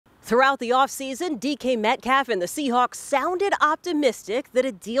Throughout the offseason, DK Metcalf and the Seahawks sounded optimistic that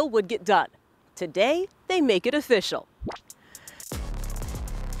a deal would get done. Today, they make it official.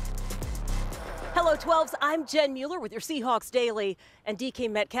 Hello, 12s. I'm Jen Mueller with your Seahawks Daily. And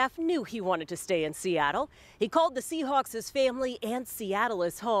DK Metcalf knew he wanted to stay in Seattle. He called the Seahawks his family and Seattle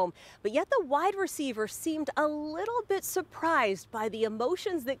his home. But yet the wide receiver seemed a little bit surprised by the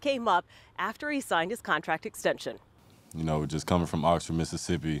emotions that came up after he signed his contract extension. You know, just coming from Oxford,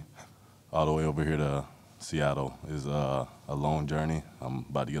 Mississippi, all the way over here to Seattle is a long journey. I'm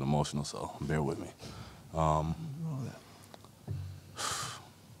about to get emotional, so bear with me.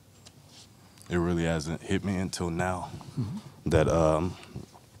 It really hasn't hit me until now that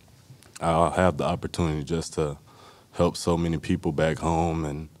I'll have the opportunity just to help so many people back home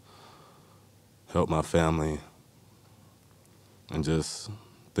and help my family. And just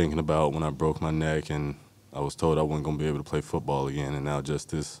thinking about when I broke my neck and I was told I wasn't going to be able to play football again, and now just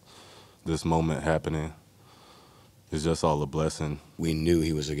this moment happening is just all a blessing. We knew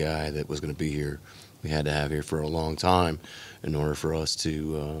he was a guy that was going to be here. We had to have here for a long time in order for us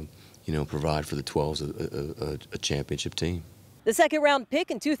to, provide for the 12s a championship team. The second-round pick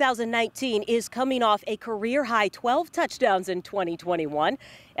in 2019 is coming off a career-high 12 touchdowns in 2021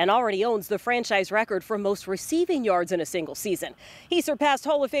 and already owns the franchise record for most receiving yards in a single season. He surpassed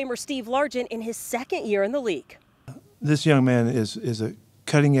Hall of Famer Steve Largent in his second year in the league. This young man is a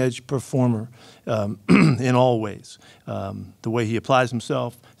cutting-edge performer in all ways. The way he applies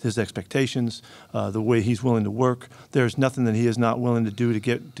himself, his expectations, the way he's willing to work. There's nothing that he is not willing to do to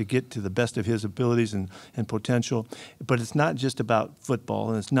get to the best of his abilities and potential. But it's not just about football,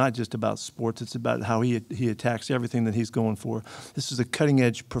 and it's not just about sports. It's about how he attacks everything that he's going for. This is a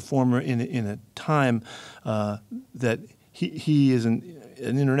cutting-edge performer in a time that he is an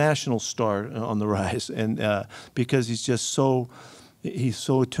international star on the rise, and because he's just he's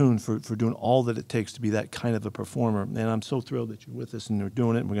so attuned for doing all that it takes to be that kind of a performer. And I'm so thrilled that you're with us and we're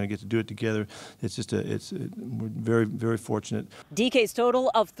doing it, and we're going to get to do it together. It's just we're very, very fortunate. DK's total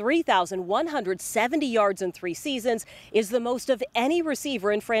of 3,170 yards in 3 seasons is the most of any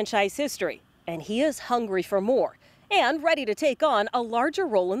receiver in franchise history. And he is hungry for more and ready to take on a larger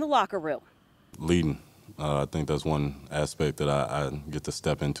role in the locker room. Leading. I think that's one aspect that I get to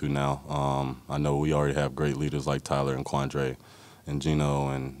step into now. I know we already have great leaders like Tyler and Quandre and Gino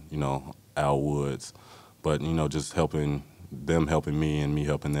and, Al Woods. But, just helping me and me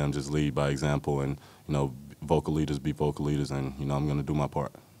helping them just lead by example and, vocal leaders be vocal leaders, and, I'm going to do my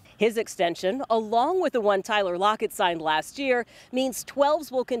part. His extension, along with the one Tyler Lockett signed last year, means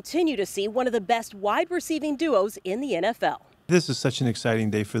 12s will continue to see one of the best wide receiving duos in the NFL. This is such an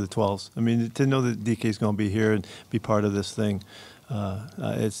exciting day for the 12s. I mean, to know that DK is going to be here and be part of this thing,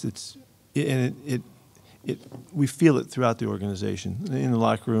 we feel it throughout the organization, in the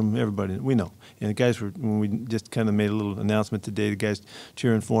locker room, everybody, we know. And the guys when we just kind of made a little announcement today, the guys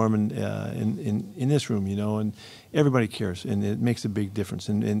cheering for him and in this room, and everybody cares, and it makes a big difference.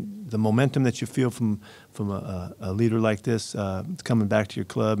 And the momentum that you feel from a leader like this, coming back to your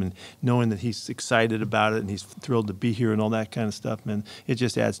club and knowing that he's excited about it and he's thrilled to be here and all that kind of stuff, man, it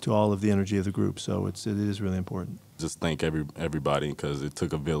just adds to all of the energy of the group. So it is really important. Just thank everybody, because it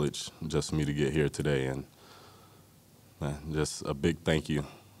took a village just for me to get here today, and just a big thank you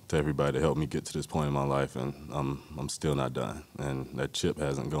to everybody that helped me get to this point in my life, and I'm still not done, and that chip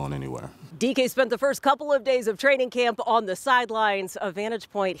hasn't gone anywhere. DK spent the first couple of days of training camp on the sidelines, a vantage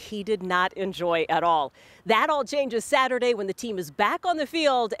point he did not enjoy at all. That all changes Saturday when the team is back on the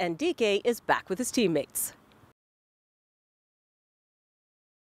field and DK is back with his teammates.